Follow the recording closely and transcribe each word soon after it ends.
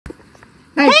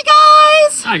Hey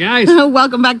guys! Hi guys!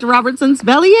 Welcome back to Robertson's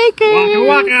Belly Aching. Waka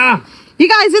waka! You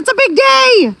guys, it's a big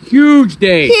day! Huge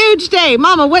day! Huge day!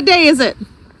 Mama, what day is it?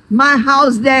 My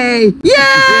house day!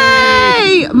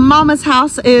 Yay! Mama's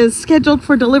house is scheduled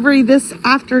for delivery this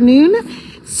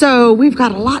afternoon. So we've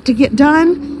got a lot to get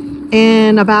done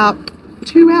in about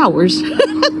 2 hours.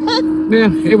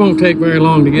 Yeah, it won't take very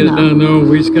long to get it done though.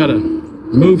 We just gotta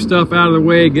move stuff out of the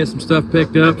way, get some stuff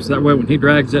picked up, so that way when he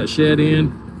drags that shed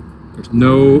in, there's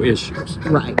no issues.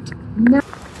 Right.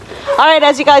 All right,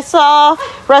 as you guys saw,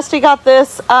 Rusty got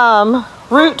this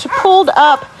root pulled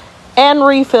up and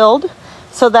refilled,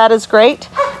 so that is great.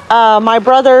 My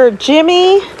brother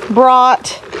Jimmy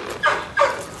brought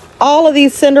all of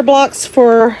these cinder blocks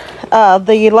for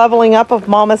the leveling up of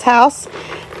Mama's house.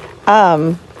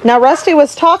 Now Rusty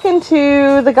was talking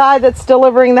to the guy that's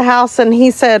delivering the house, and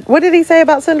he said, what did he say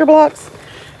about cinder blocks?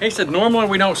 He said normally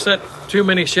we don't set too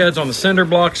many sheds on the cinder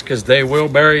blocks because they will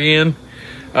bury in.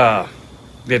 The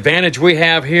advantage we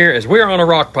have here is we're on a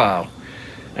rock pile.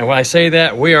 And when I say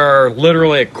that, we are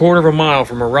literally a quarter of a mile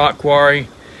from a rock quarry.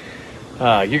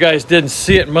 You guys didn't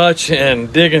see it much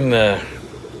in digging the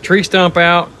tree stump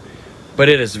out, but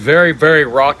it is very, very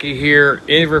rocky here.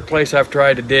 Every place I've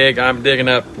tried to dig, I'm digging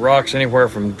up rocks anywhere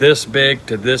from this big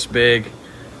to this big.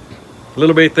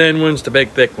 Little bit thin ones to big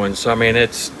thick ones. So I mean,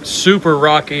 it's super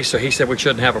rocky, so he said we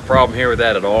shouldn't have a problem here with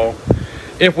that at all.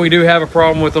 If we do have a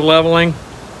problem with the leveling,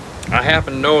 I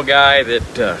happen to know a guy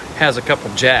that has a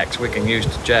couple jacks we can use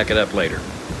to jack it up later.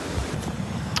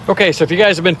 Okay, so if you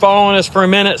guys have been following us for a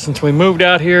minute since we moved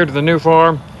out here to the new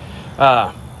farm,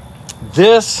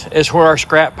 this is where our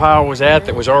scrap pile was at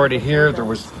that was already here. There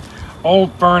was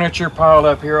old furniture piled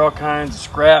up here, all kinds of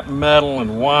scrap metal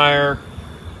and wire.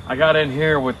 I got in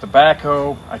here with the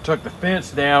backhoe. I took the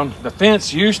fence down. The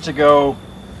fence used to go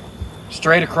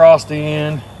straight across the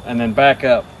end and then back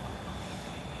up.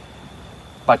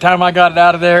 By the time I got it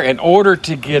out of there, in order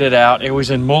to get it out, it was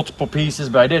in multiple pieces,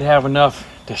 but I did have enough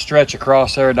to stretch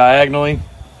across there diagonally.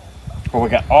 Well, we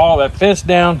got all that fence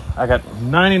down. I got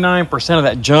 99% of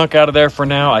that junk out of there for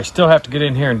now. I still have to get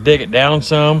in here and dig it down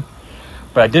some,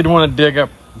 but I didn't want to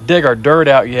dig our dirt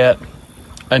out yet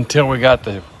until we got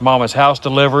the Mama's house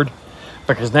delivered,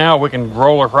 because now we can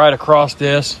roll her right across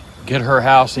this, get her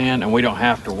house in, and we don't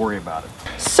have to worry about it.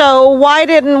 So why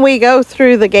didn't we go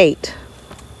through the gate?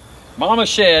 Mama's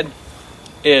shed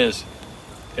is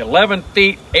 11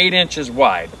 feet 8 inches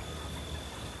wide.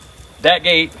 That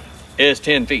gate is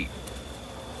 10 feet.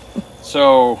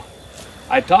 So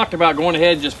I talked about going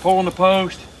ahead and just pulling the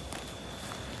post,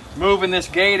 moving this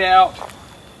gate out.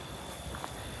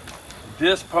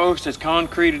 This post is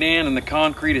concreted in and the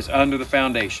concrete is under the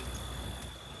foundation.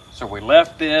 So we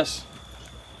left this.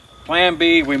 Plan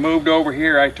B, we moved over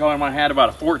here. I told him I had about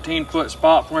a 14-foot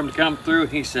spot for him to come through.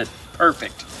 He said,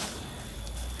 perfect.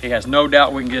 He has no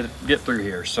doubt we can get through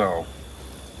here, so.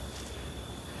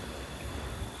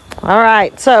 All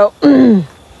right, so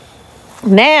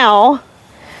now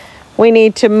we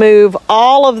need to move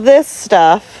all of this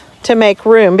stuff to make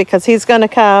room, because he's gonna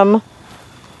come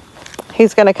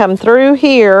through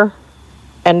here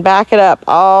and back it up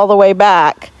all the way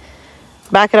back.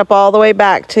 Back it up all the way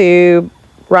back to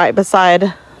right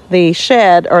beside the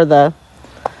shed, or the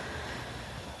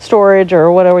storage,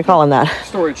 or what are we calling that?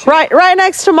 Storage shed. Right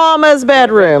next to Mama's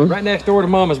bedroom. Right next door to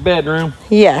Mama's bedroom.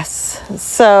 Yes.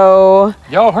 So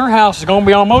Y'all, her house is gonna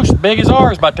be almost as big as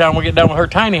ours by the time we get done with her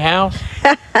tiny house.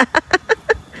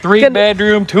 3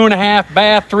 bedroom, 2.5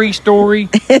 bath, 3-story,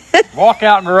 walk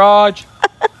out garage.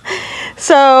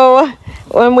 So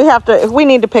when we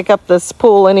need to pick up this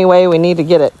pool anyway, we need to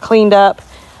get it cleaned up.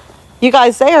 You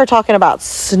guys, they are talking about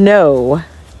snow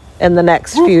in the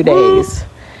next few days.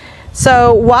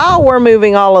 So while we're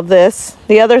moving all of this,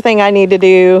 the other thing I need to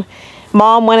do,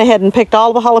 Mom went ahead and picked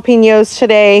all the jalapenos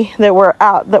today that were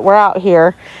out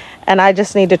here, and I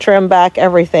just need to trim back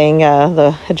everything.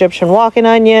 The Egyptian walking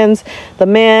onions, the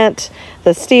mint,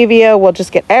 the stevia. We'll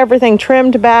just get everything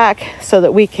trimmed back so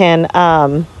that we can,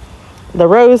 the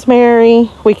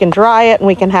rosemary, we can dry it, and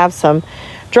we can have some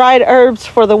dried herbs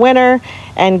for the winter,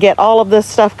 and get all of this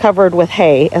stuff covered with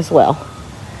hay as well.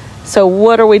 So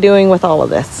what are we doing with all of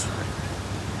this?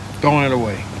 Throwing it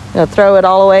away. Gonna throw it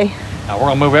all away? Now we're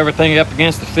gonna move everything up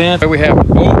against the fence. We have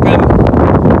an open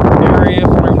area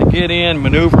for him to get in,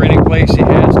 maneuver any place he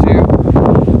has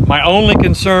to. My only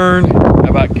concern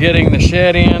about getting the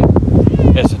shed in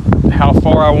is how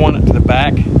far I want it to the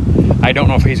back. I don't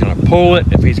know if he's gonna pull it,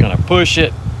 if he's gonna push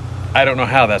it. I don't know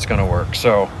how that's gonna work.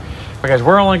 So, because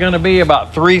we're only gonna be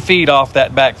about 3 feet off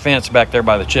that back fence back there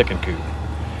by the chicken coop.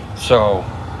 So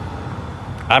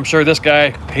I'm sure this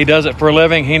guy, he does it for a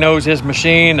living. He knows his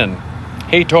machine, and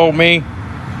He told me,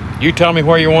 you tell me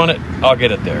where you want it, I'll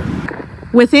get it there.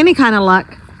 With any kind of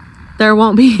luck, there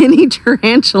won't be any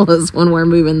tarantulas when we're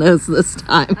moving those this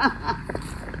time.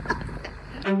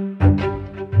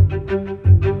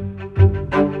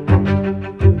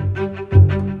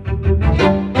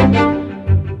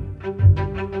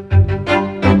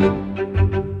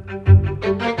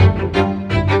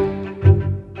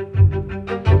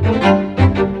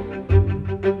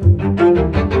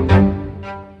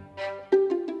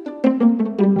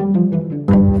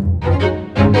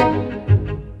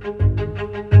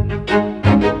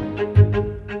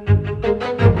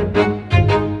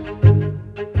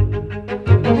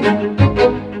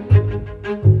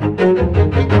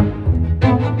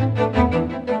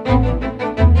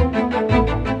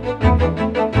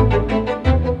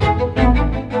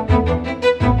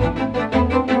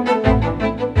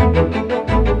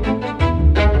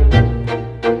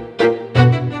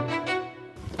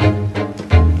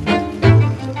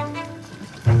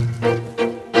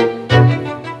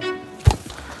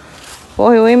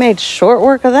 Boy, we made short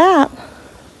work of that.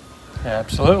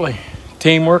 Absolutely.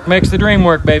 Teamwork makes the dream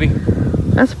work, baby.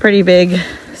 That's a pretty big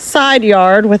side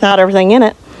yard without everything in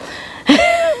it.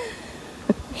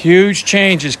 Huge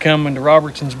changes coming to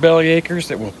Robertson's Belly Acres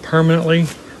that will permanently,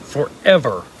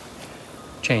 forever,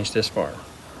 change this farm.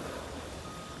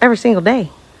 Every single day.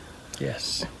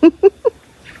 Yes. Because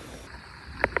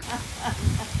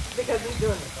he's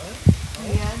doing it, right?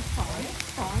 Yeah, it's fine,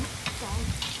 it's fine, it's fine.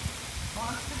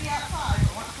 Wants to be outside,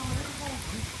 but wants to live in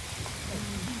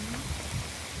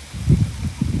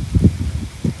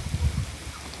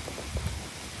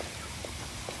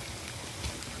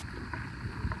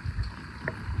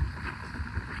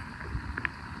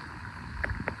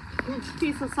Each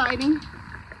piece of siding.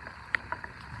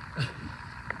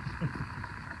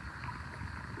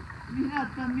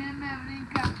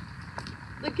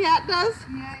 The cat does?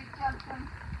 Yeah, he jumped on.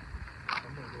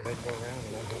 Go around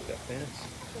and I'll hook that fence.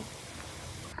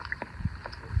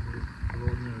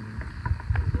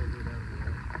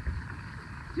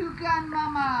 Toucan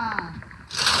Mama.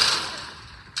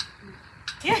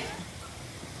 Yeah.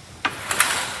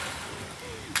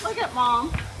 Look at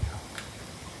Mom.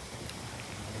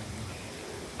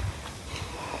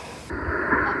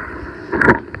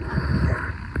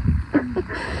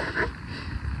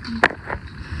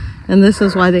 And this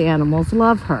is why the animals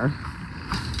love her.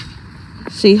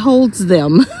 She holds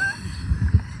them.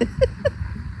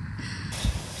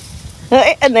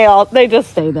 And they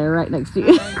just stay there right next to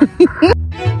you.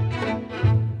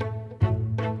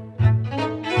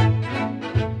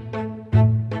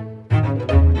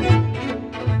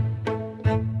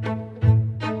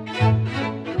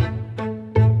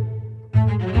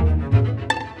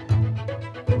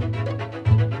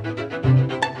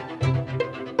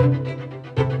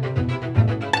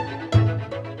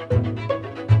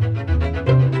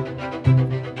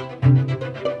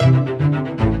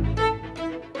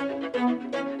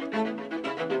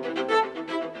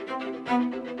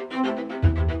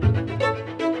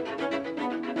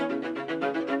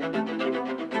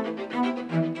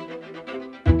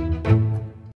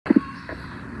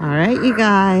 All right, you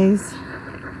guys.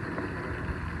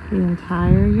 The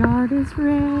entire yard is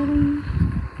ready.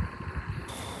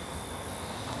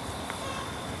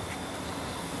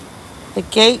 The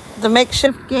gate, the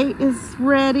makeshift gate is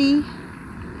ready.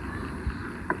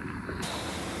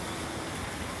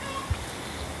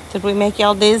 Did we make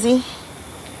y'all dizzy?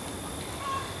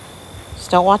 Just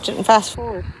don't watch it and fast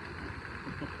forward.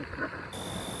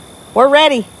 We're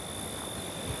ready.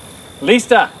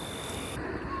 Lista.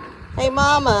 Hey,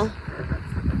 Mama.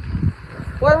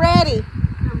 We're ready.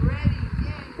 We're ready,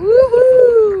 yay.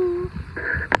 Woohoo!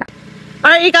 All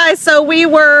right, you guys, so we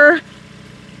were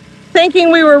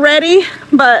thinking we were ready,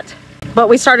 but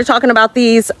we started talking about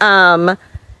these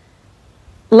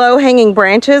low-hanging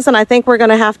branches, and I think we're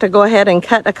gonna have to go ahead and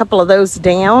cut a couple of those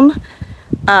down,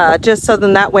 just so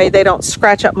then that way they don't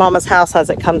scratch up Mama's house as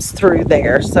it comes through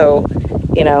there. So,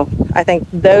 you know, I think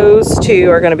those two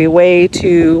are gonna be way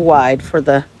too wide for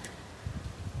the,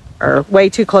 or way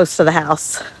too close to the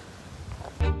house.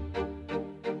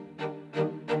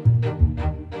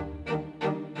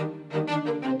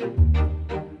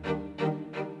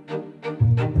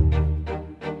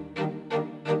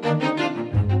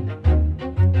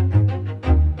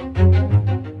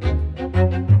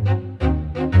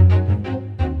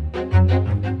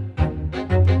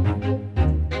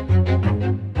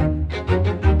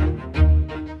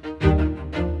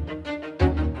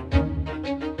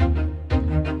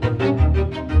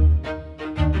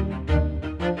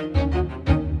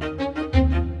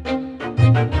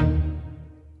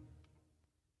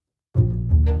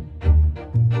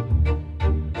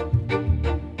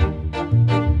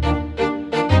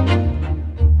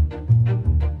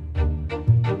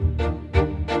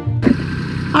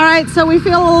 right, so we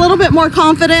feel a little bit more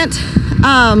confident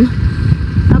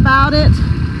about it.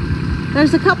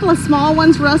 There's a couple of small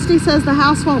ones. Rusty says the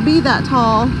house won't be that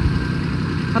tall,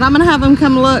 but I'm gonna have him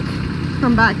come look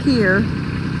from back here.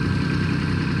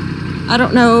 I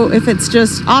don't know if it's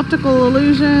just optical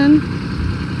illusion.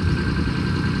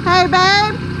 Hey,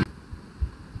 babe.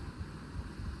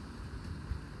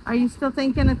 Are you still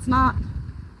thinking it's not?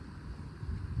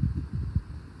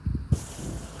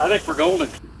 I think we're golden.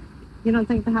 You don't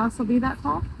think the house will be that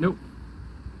tall? Nope.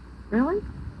 Really?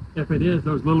 If it is,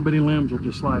 those little bitty limbs will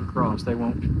just slide across. They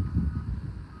won't.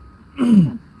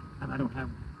 And I don't have.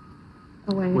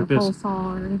 A way With a pole this-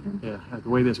 saw or anything. Yeah, the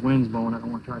way this wind's blowing, I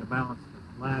don't want to try to balance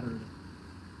the ladder.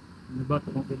 And the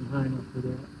bucket won't get high enough for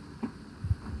that.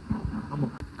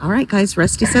 All right, guys.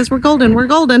 Rusty says we're golden. We're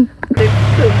golden. You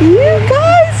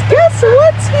guys, guess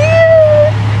what's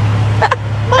here?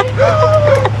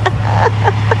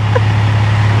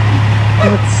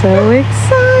 That's so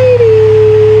exciting.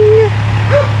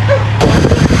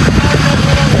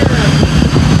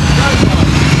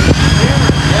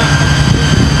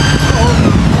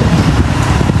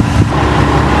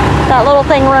 That little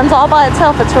thing runs all by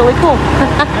itself. It's really cool.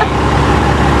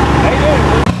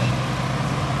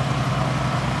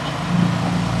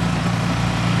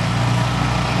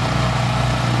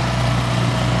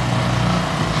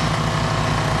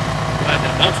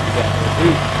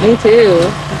 Me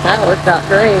too. That worked out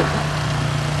great.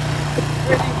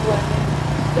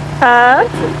 Huh?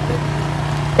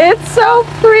 It's so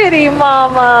pretty,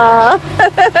 Mama.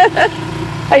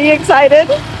 Are you excited?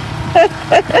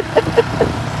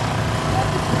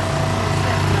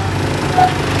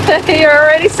 You're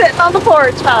already sitting on the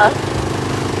porch, huh?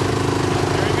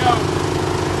 There you go.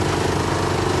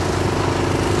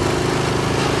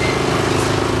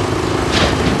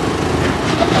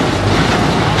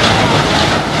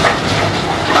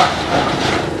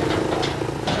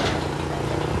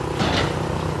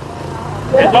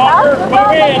 It's all yours.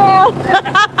 Move in.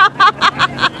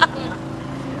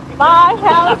 My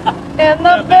house in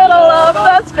the middle of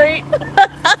the street.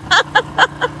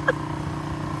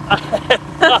 I haven't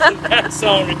thought of that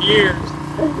song in years.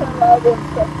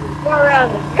 Go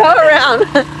around. Go around.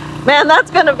 Man, that's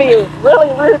going to be a really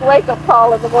rude wake-up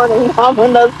call in the morning, Mom,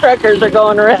 when those truckers are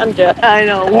going around you. I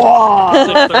know.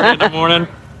 6:30 in the morning.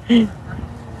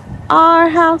 Our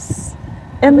house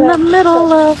in the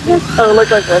middle of this. Oh, look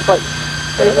like this. Like,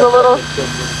 there's a little.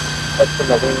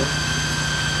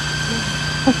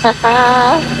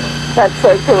 That's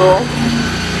so cool.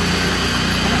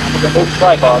 The whole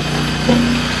tripod.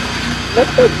 Look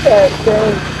at that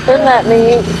thing. Isn't that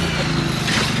neat?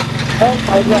 Oh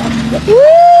my God. Woo!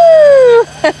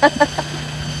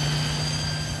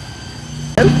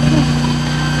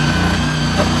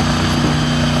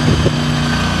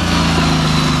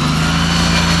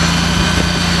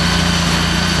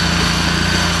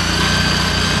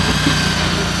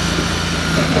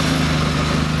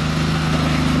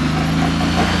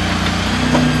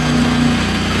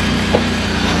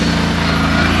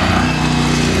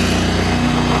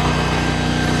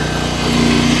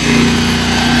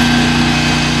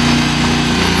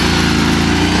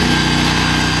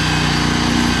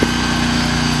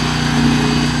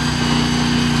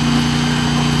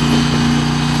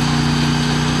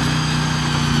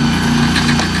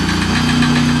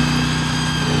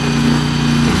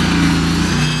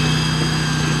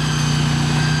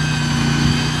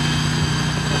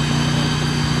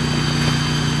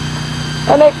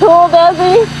 Isn't it cool,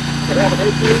 Desi?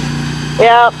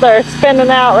 Yeah, they're spinning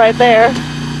out right there.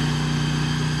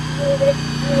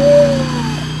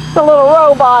 It's a little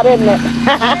robot, isn't it?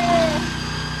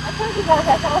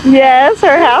 Yes,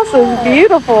 her house is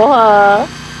beautiful, huh?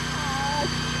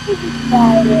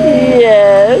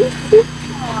 Yes.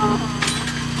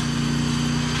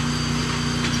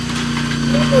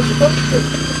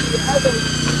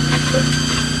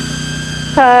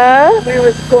 Huh? We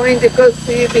was going to go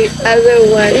see the other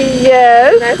one.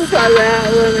 Yes. And I saw that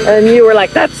one. And you were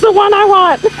like, that's the one I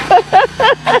want.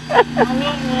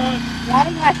 I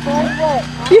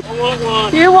want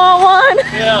one. You want one?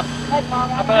 Yeah.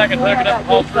 I bet I could hook it up to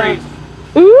all trees.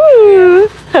 Ooh.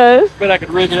 Huh? Bet I could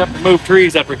rig it up and move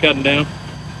trees after cutting down.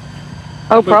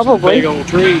 Oh, Move some probably. Big old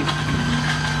trees.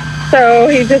 So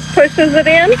he just pushes it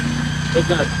in? It's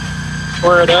gonna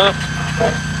square it up.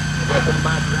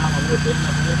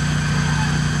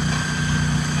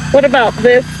 What about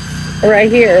this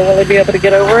right here? Will he be able to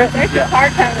get over it? There's a car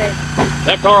coming.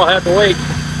 That car will have to wait.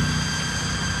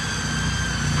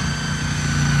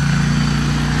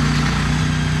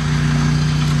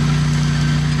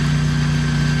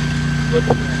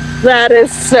 That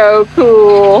is so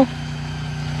cool.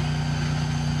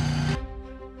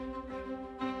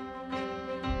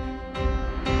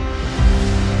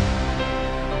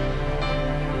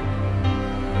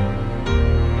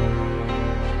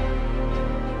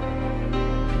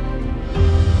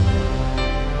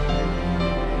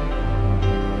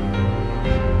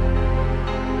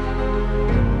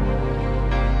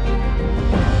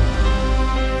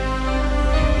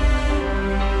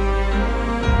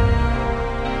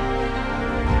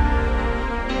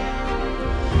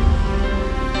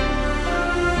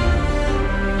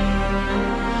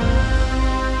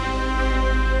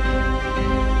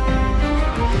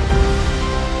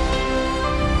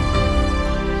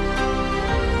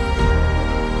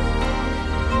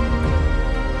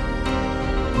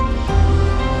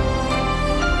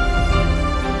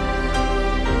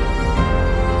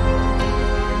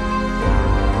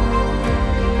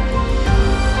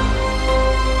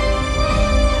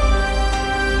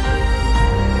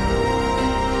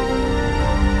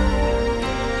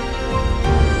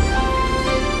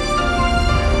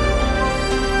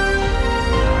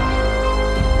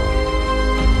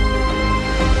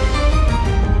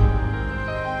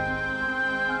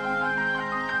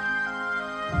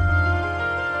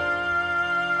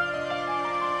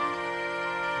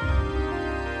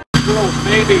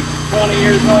 20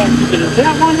 years old. She said, is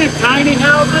that one of the tiny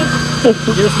houses?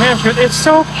 Yes, ma'am. She goes, it's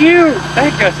so cute.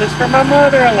 Thank us. It's for my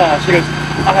mother-in-law. She goes,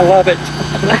 I love it.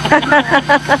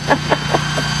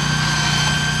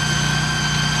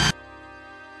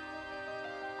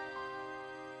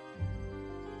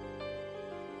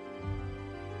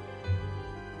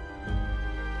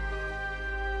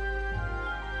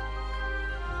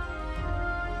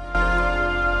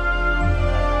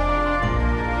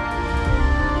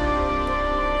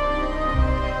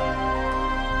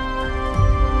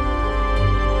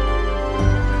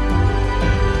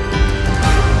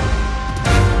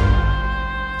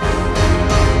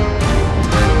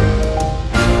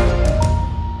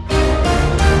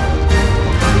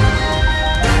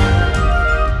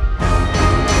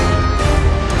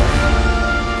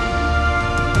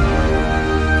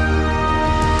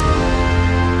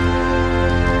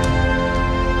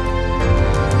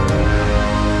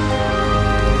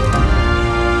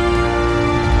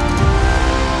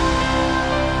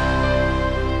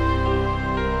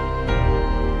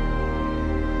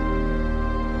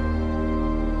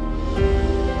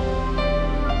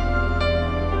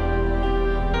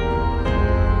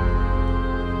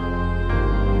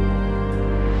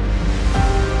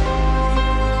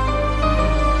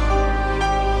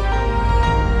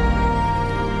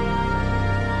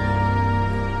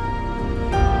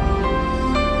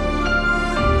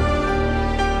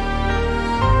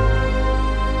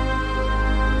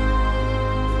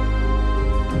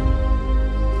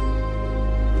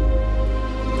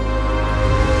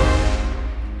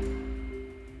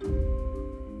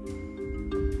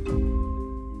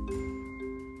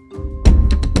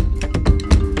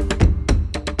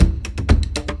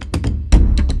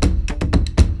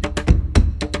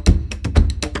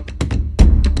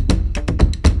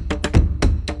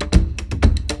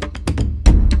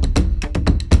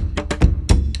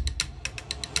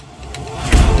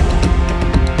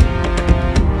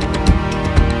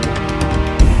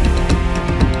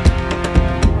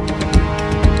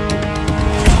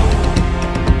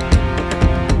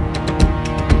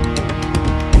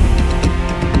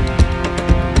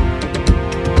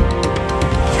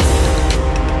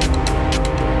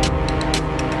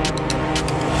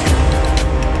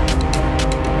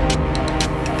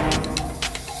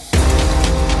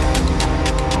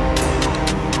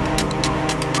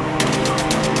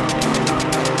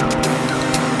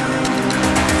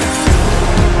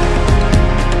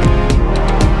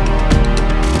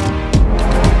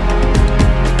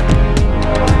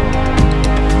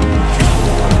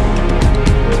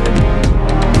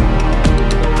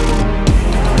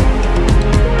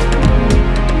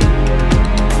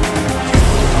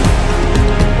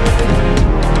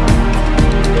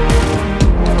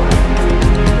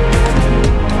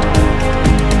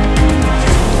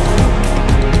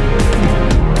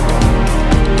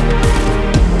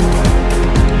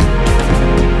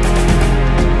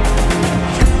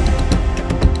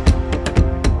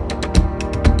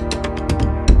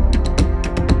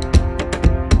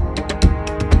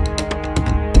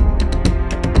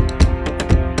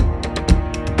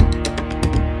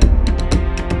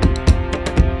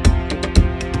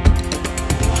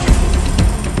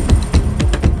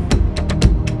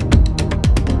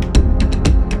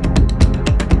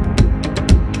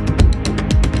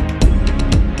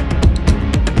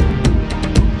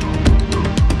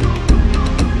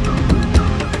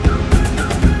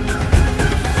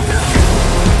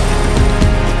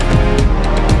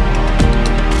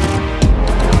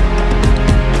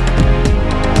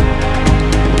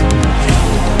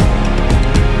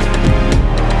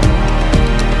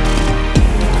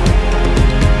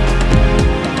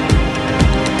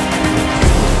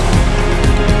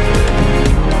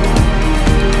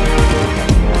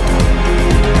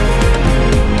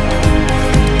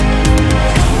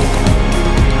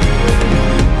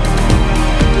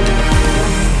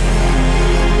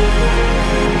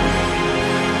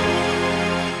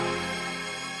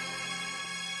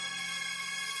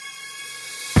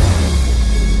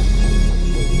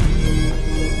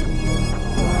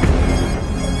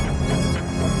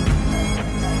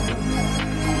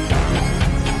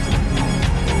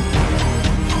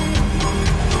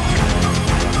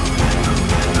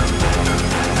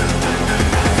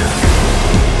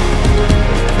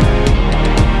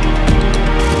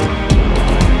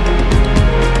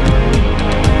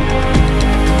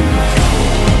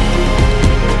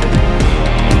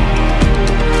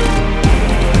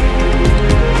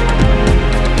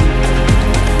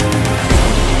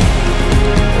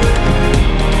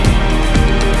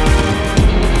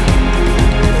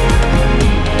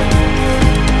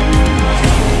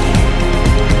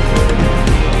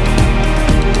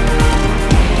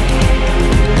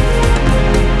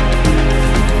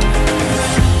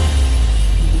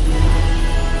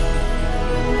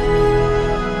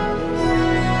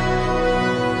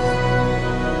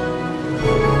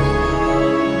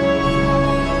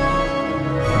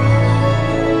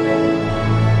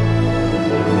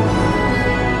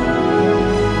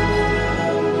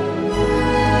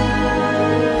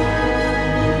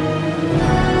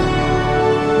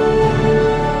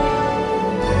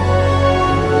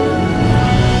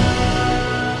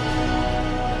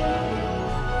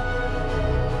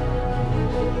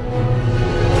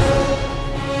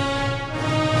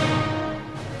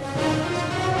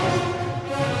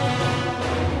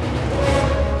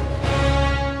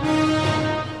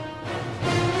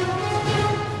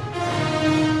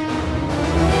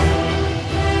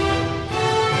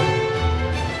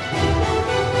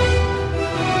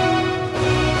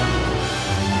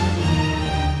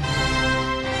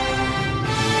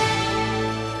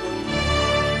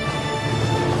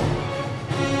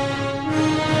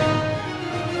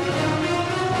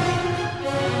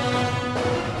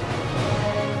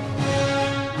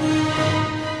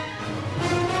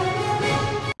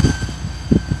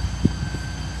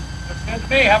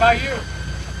 me. How about you?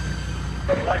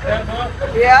 Like that, huh?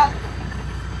 Yeah.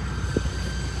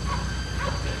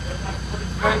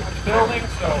 Great with the building,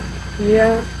 so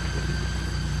Yeah.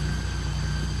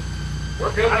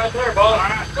 we're good right there, boss.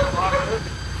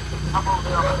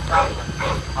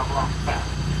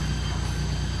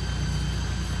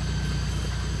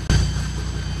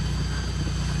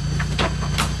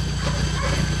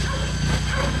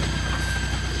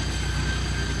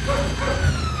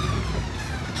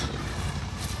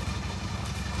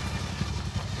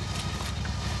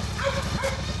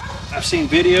 I've seen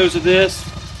videos of this.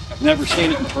 I've never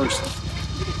seen it in person.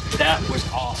 That was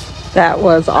awesome. That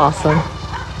was awesome.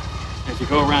 If you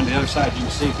go around the other side, you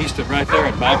can see he stood right there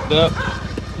and backed up.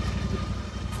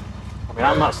 I mean,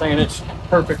 I'm not saying it's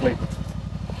perfectly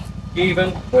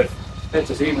even, but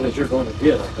it's as even as you're going to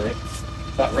get, I think.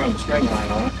 Without running the string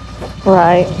line on it.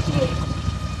 Right.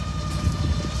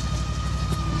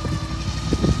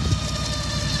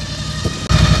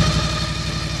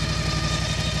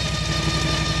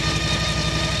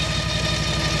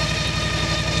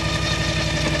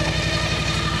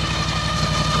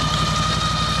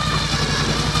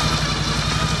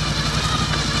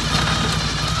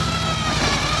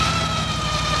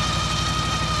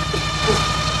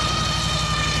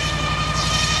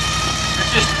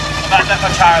 It's just about that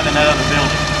much higher than that other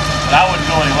building. But I wouldn't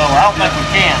go any lower. I don't think we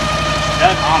can.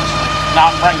 Honestly.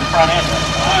 Not bring the front end up.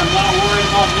 I am not worried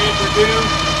about an inch or two.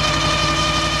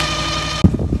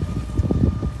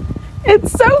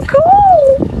 It's so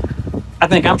cool. I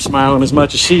think I'm smiling as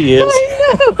much as she is.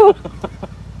 I know.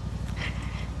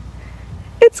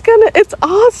 It's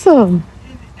awesome.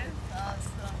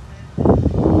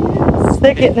 Yes,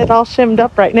 they're getting it all shimmed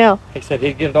up right now. He said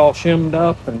he'd get it all shimmed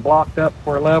up and blocked up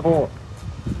for level.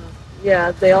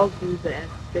 Yeah, they all do that.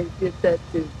 They did that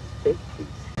too.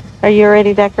 Are you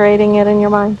already decorating it in your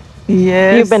mind?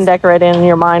 Yes. You've been decorating in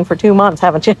your mind for 2 months,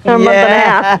 haven't you? A month and a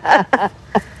half.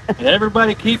 And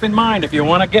everybody keep in mind, if you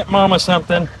want to get Mama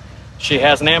something, she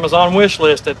has an Amazon wish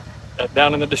list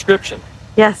down in the description.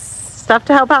 Yes, stuff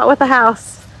to help out with the house.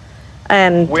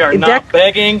 And We are not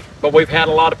begging, but we've had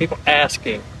a lot of people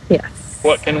asking, Yes.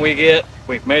 what can we get?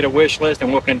 We've made a wish list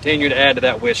and we'll continue to add to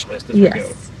that wish list as we go.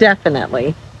 Yes,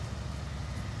 definitely.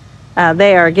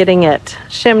 They are getting it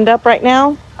shimmed up right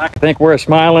now. I think we're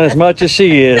smiling as much as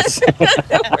she is.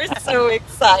 We're so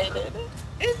excited.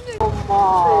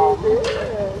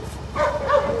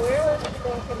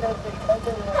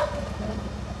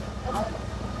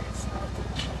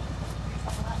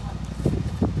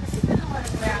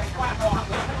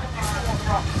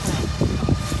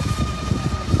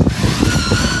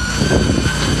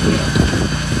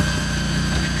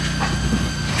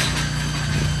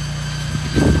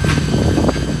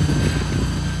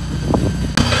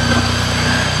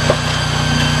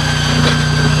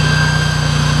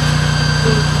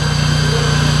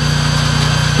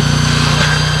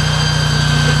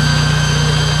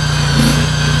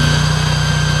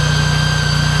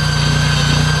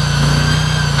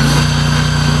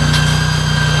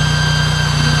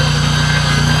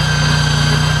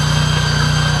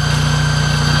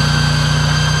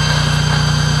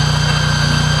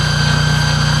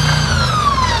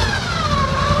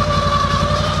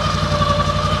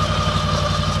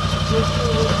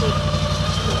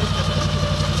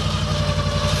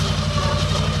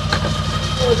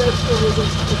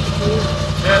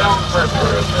 Dead on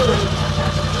purpose.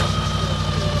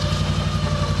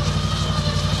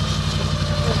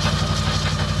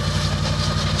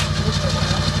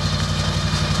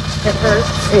 It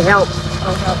hurts. It helps.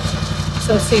 Oh, helps.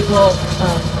 So see,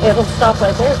 it'll stop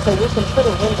right there, so we can put a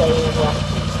window in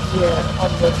here on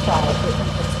this side. So you can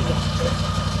see it.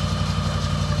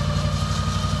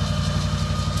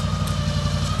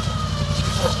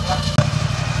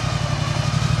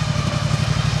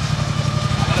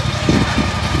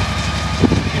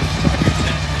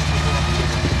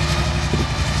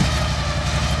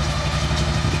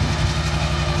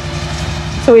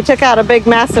 So we took out a big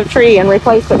massive tree and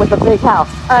replaced it with a big house.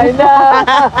 I know.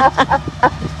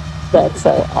 That's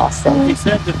so awesome. He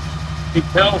said that he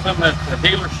tells them that the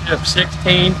dealership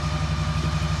 16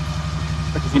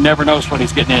 because he never knows what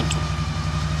he's getting into.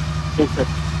 He said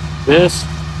this,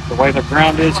 the way the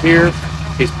ground is here,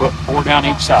 he's put 4 down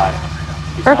each side.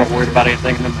 He's Perfect. not worried about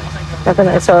anything in the middle.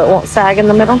 Definitely, so it won't sag in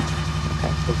the middle. So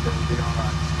it's gonna be all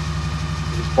right.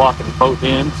 He's blocking both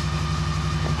ends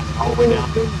and then all the way down.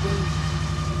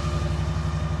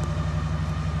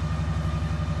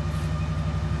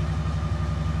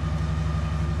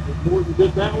 More than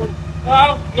did that one? I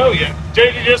don't know yet.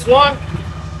 JD just one?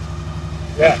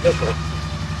 Yeah, this one.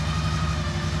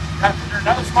 Is there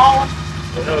another small one?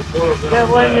 That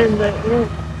one in the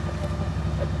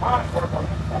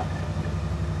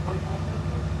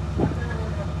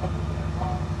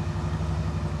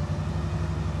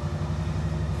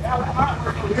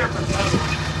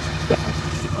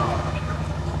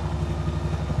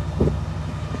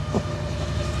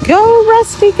Go,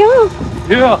 Rusty, go.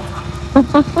 Yeah.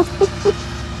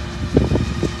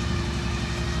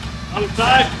 On the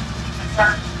side.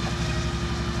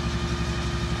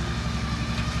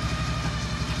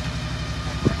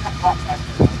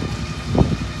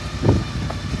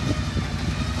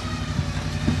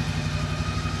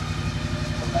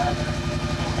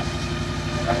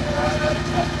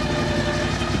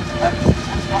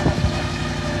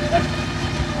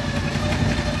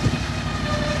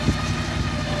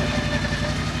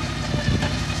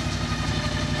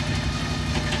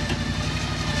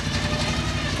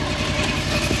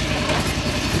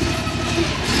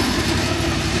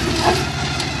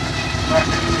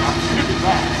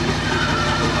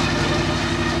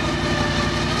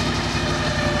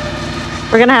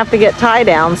 We're gonna have to get tie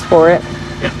downs for it.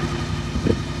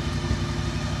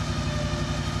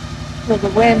 so the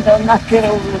wind will not get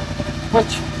over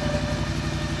which.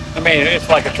 I mean, it's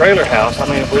like a trailer house. I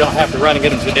mean, we don't have to run and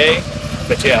get them today,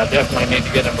 but yeah, I definitely need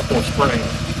to get them before spring.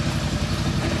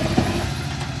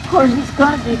 Of course, it's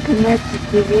got to be connected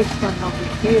to this one over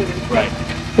here. Right.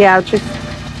 Yeah, just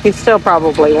you still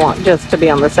probably want just to be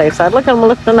on the safe side. Look, I'm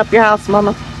lifting up your house,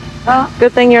 Mama. Huh?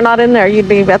 Good thing you're not in there. You'd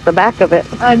be at the back of it.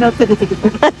 I know.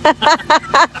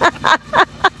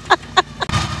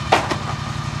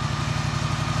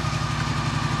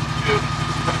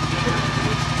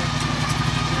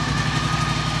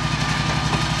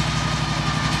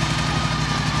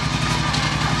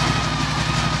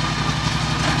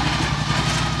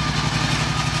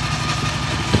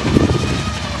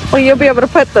 Well, you'll be able to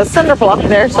put the cinder block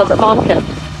there so that Mom can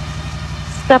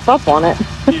step up on it.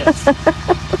 Yes. I'm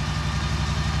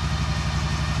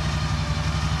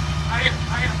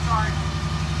sorry.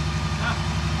 Up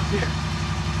here.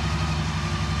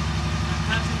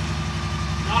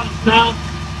 Not as down.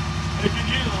 If you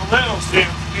use a little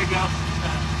shift, you go.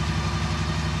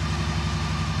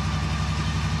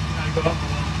 You gotta go up a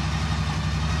little.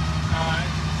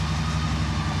 Alright.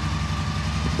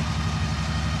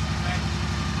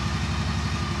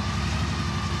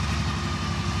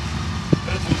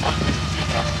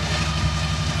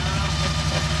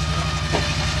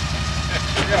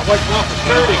 What's wrong with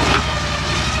skirting?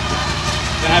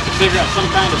 I have to figure out some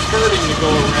kind of skirting to go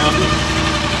around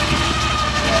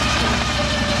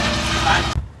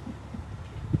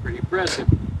it. Pretty impressive.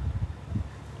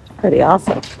 Pretty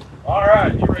awesome. All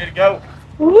right, you ready to go?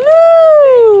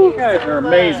 Woo! You guys are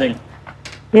amazing.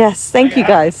 Yes, thank you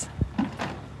guys.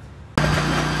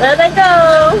 There they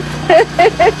go.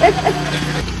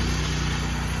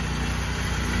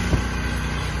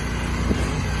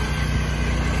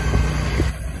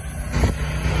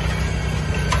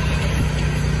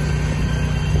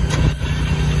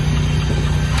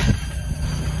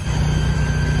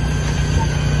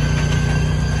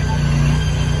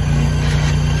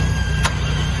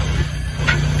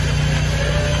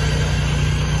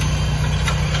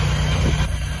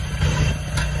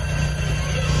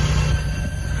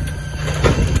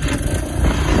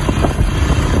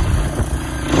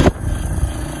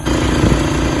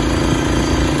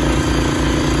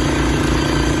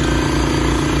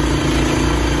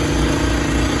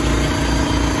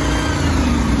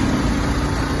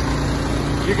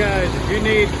 You guys, if you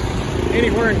need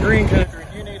anywhere in green country,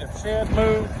 you need a shed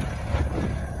moved,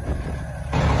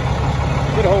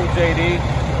 get a hold of JD.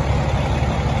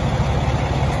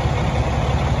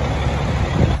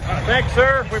 Thanks,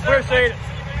 sir. We appreciate it.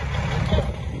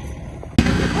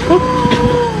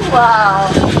 Wow.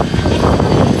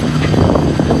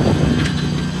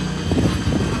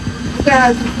 You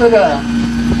guys put a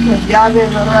llave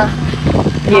in the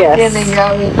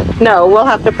Yes. No, we'll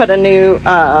have to put a new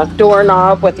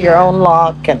doorknob with your own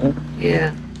lock and.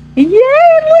 Yeah. Yay!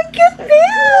 Look at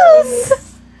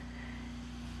this!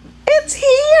 It's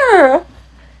here!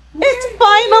 It's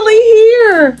finally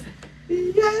here!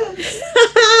 Yes.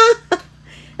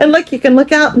 And look, you can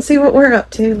look out and see what we're up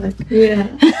to. Look. Yeah.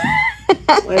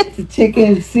 Wait to check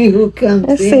in and see who comes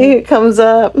Let's in. see who comes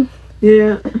up.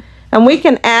 Yeah. And we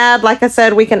can add, like I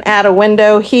said, we can add a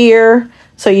window here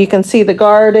so you can see the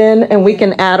garden, and we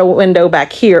can add a window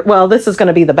back here. Well, this is going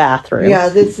to be the bathroom. Yeah,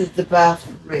 this is the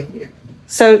bathroom right here.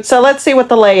 So let's see what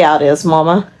the layout is,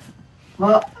 Mama.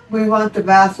 Well, we want the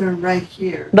bathroom right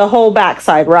here. The whole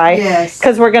backside, right? Yes.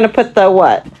 Because we're going to put the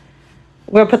what?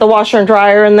 We're going to put the washer and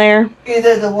dryer in there?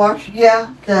 Either the wash,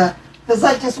 yeah, the Because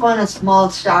I just want a small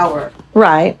shower.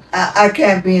 Right. I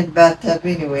can't be in the bathtub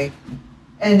anyway.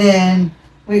 And then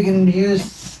we can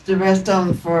use the rest of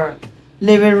them for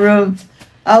living rooms.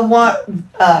 I want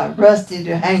Rusty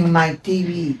to hang my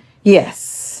TV.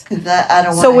 Yes. Because I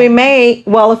don't want So we may,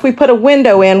 well, if we put a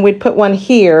window in, we'd put one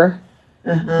here.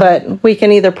 But we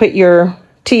can either put your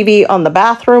TV on the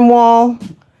bathroom wall,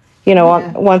 you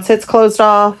know, once it's closed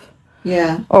off.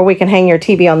 Yeah. Or we can hang your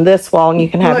TV on this wall and you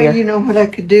can have Well, your... you know what I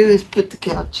could do is put the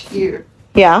couch here.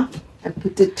 Yeah. And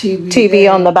put the TV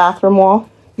TV on the bathroom wall.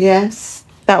 Yes.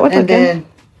 That would look And good. then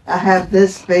I have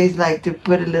this space like to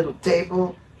put a little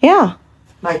table. Yeah.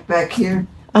 Like back here.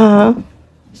 Uh-huh.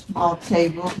 Small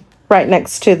table. Right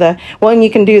next to the... Well, and you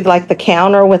can do like the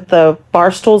counter with the bar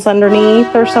stools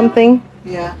underneath or something.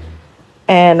 Yeah.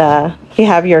 And you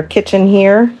have your kitchen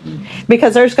here.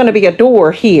 Because there's going to be a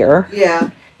door here. Yeah.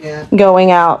 Yeah.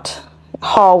 Going out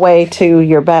hallway to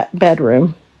your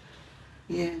bedroom.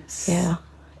 Yes. Yeah.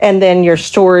 And then your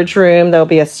storage room, there'll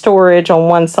be a storage on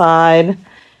one side.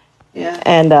 Yeah.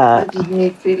 And I just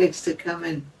need Felix to come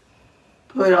and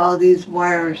put all these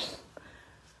wires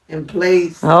in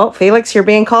place. oh, Felix, you're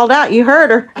being called out. You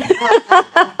heard her.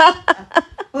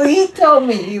 Well, he told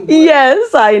me he would.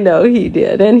 Yes, I know he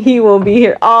did. And he will be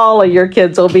here. All of your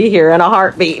kids will be here in a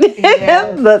heartbeat.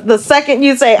 Yes. the second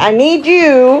you say, I need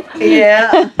you.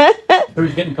 Yeah.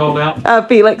 Who's getting called out?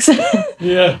 Felix.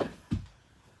 Yeah.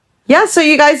 Yeah, so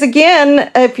you guys, again,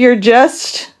 if you're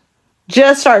just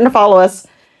starting to follow us,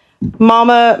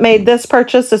 Mama made this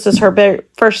purchase. This is her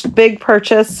first big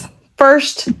purchase.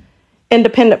 First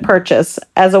independent purchase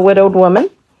as a widowed woman.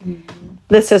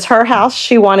 This is her house.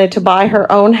 She wanted to buy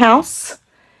her own house.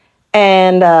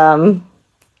 And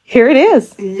here it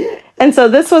is. Yeah. And so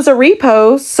this was a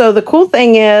repo. So the cool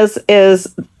thing is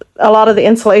a lot of the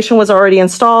insulation was already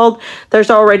installed. There's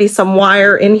already some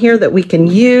wire in here that we can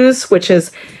use, which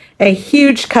is a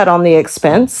huge cut on the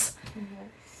expense.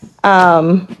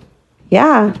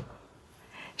 Yeah.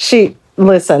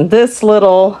 Listen, this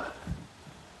little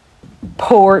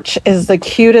porch is the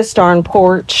cutest darn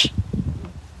porch.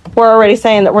 We're already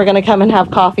saying that we're going to come and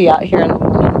have coffee out here in the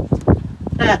morning.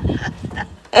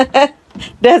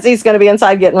 Desi's going to be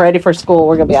inside getting ready for school.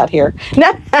 We're going to be out here.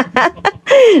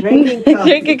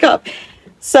 Drinking coffee.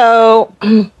 So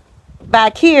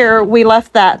back here, we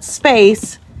left that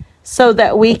space so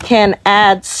that we can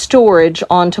add storage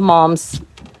onto Mom's,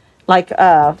 like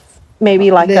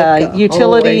maybe like a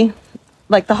utility, hallway.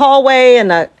 Like the hallway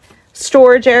and a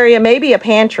storage area, maybe a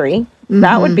pantry.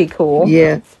 That would be cool.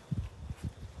 Yeah.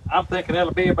 I'm thinking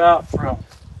it'll be about from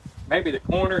maybe the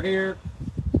corner here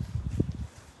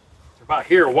to about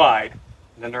here wide.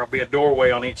 And then there'll be a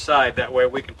doorway on each side. That way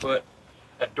we can put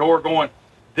a door going.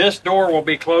 This door will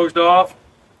be closed off.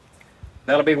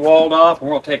 That'll be walled off. And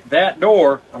we'll take that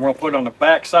door and we'll put it on the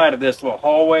back side of this little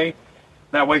hallway.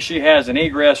 That way she has an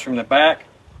egress from the back.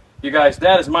 You guys,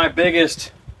 that is my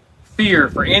biggest fear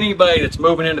for anybody that's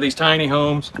moving into these tiny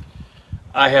homes.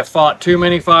 I have fought too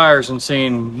many fires and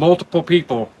seen multiple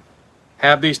people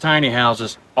have these tiny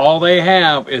houses. All they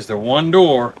have is the one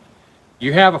door.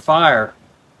 You have a fire,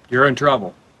 you're in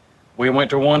trouble. We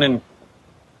went to one a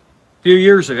few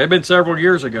years ago. It's been several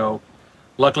years ago.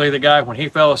 Luckily, the guy, when he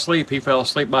fell asleep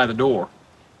by the door.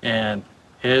 And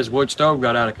his wood stove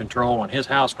got out of control and his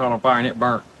house caught on fire and it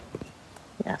burnt.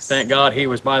 Yes. Thank God he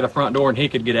was by the front door and he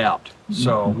could get out.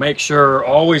 So make sure,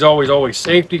 always, always, always,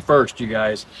 safety first, you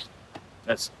guys.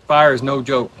 Fire is no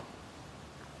joke.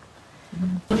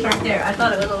 It's right there. I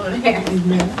thought it was over there.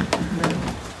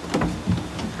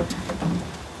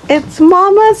 It's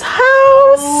Mama's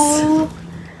house.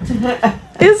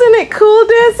 Isn't it cool,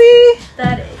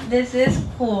 Desi? This is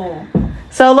cool.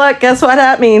 So look, guess what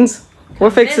that means? We're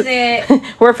fixing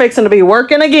to be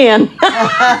working again.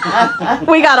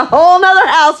 We got a whole nother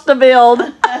house to build.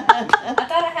 I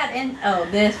thought I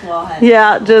had this wall had.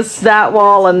 Yeah, just that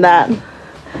wall and that.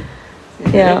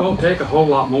 It Yeah. won't take a whole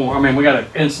lot more. I mean, we got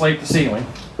to insulate the ceiling.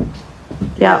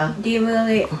 Yeah. Do you move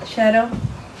the shadow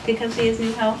to come see his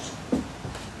new house?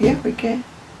 Yeah, we can.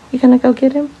 You gonna go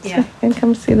get him? Yeah. And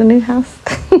come see the new house.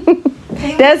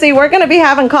 Desi, we're gonna be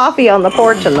having coffee on the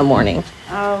porch in the morning.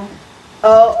 Oh.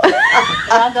 Oh.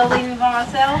 I'll go leave him by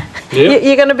myself. Yep.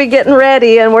 You're gonna be getting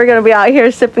ready, and we're gonna be out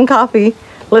here sipping coffee,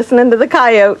 listening to the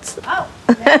coyotes. Oh,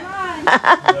 never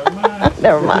mind.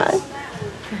 Never mind.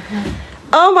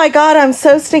 Oh my God, I'm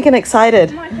so stinking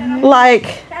excited.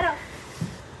 Like,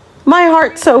 my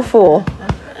heart's so full.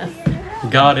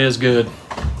 God is good.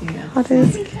 What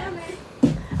is?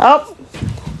 Oh,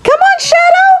 come on,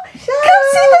 Shadow! Come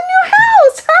see the new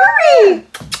house! Hurry!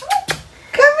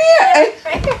 Come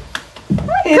here.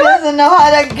 He doesn't know how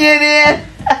to get in.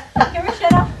 Come here,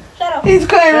 Shadow. Shadow. He's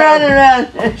going round and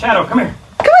round. Shadow, come here.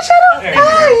 Come on, Shadow. There you go.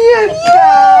 Oh,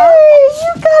 Yay!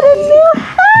 You got a new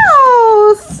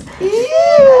house.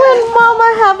 You and Mama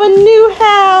have a new What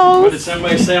house. did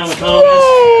somebody say on the comments?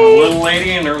 Yay. A little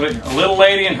lady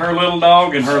and her little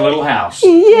dog and her little house.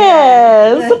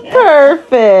 Yes,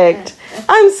 perfect.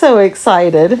 I'm so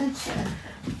excited.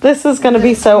 This is going to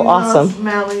be so awesome.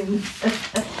 Smelling.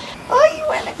 Oh, you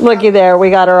went. Looky there, we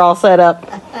got her all set up.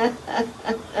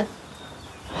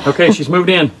 Okay, she's moved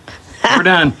in. We're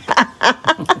done.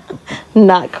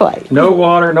 Not quite. No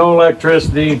water, no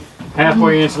electricity,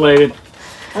 halfway insulated.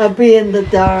 I'll be in the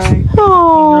dark.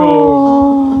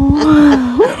 Oh.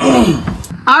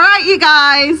 All right, you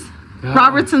guys.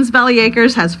 Robertson's Belly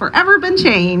Acres has forever been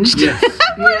changed. Yes.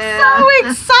 We're so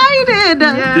excited.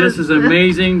 Yeah. This is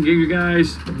amazing, you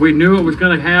guys. We knew it was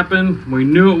going to happen. We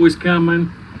knew it was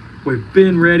coming. We've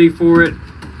been ready for it.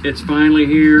 It's finally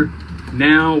here.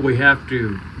 Now we have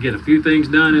to get a few things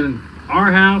done in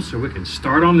our house so we can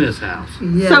start on this house.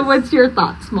 Yes. So what's your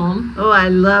thoughts, Mom? Oh, I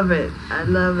love it. I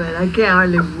love it. I can't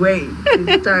hardly wait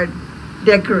to start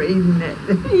decorating it.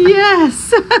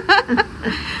 Yes.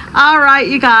 All right,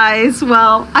 you guys.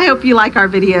 Well, I hope you like our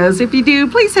videos. If you do,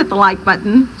 please hit the like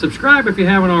button. Subscribe if you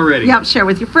haven't already. Yep, share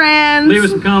with your friends. Leave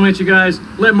us some comments, you guys.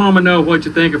 Let Mama know what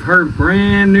you think of her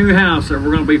brand new house that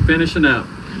we're going to be finishing up.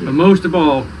 But most of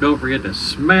all, don't forget to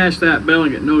smash that bell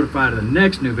and get notified of the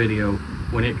next new video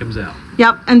when it comes out.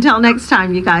 Yep, until next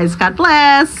time, you guys. God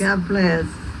bless. God bless.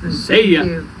 See ya.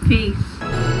 Thank you. Peace.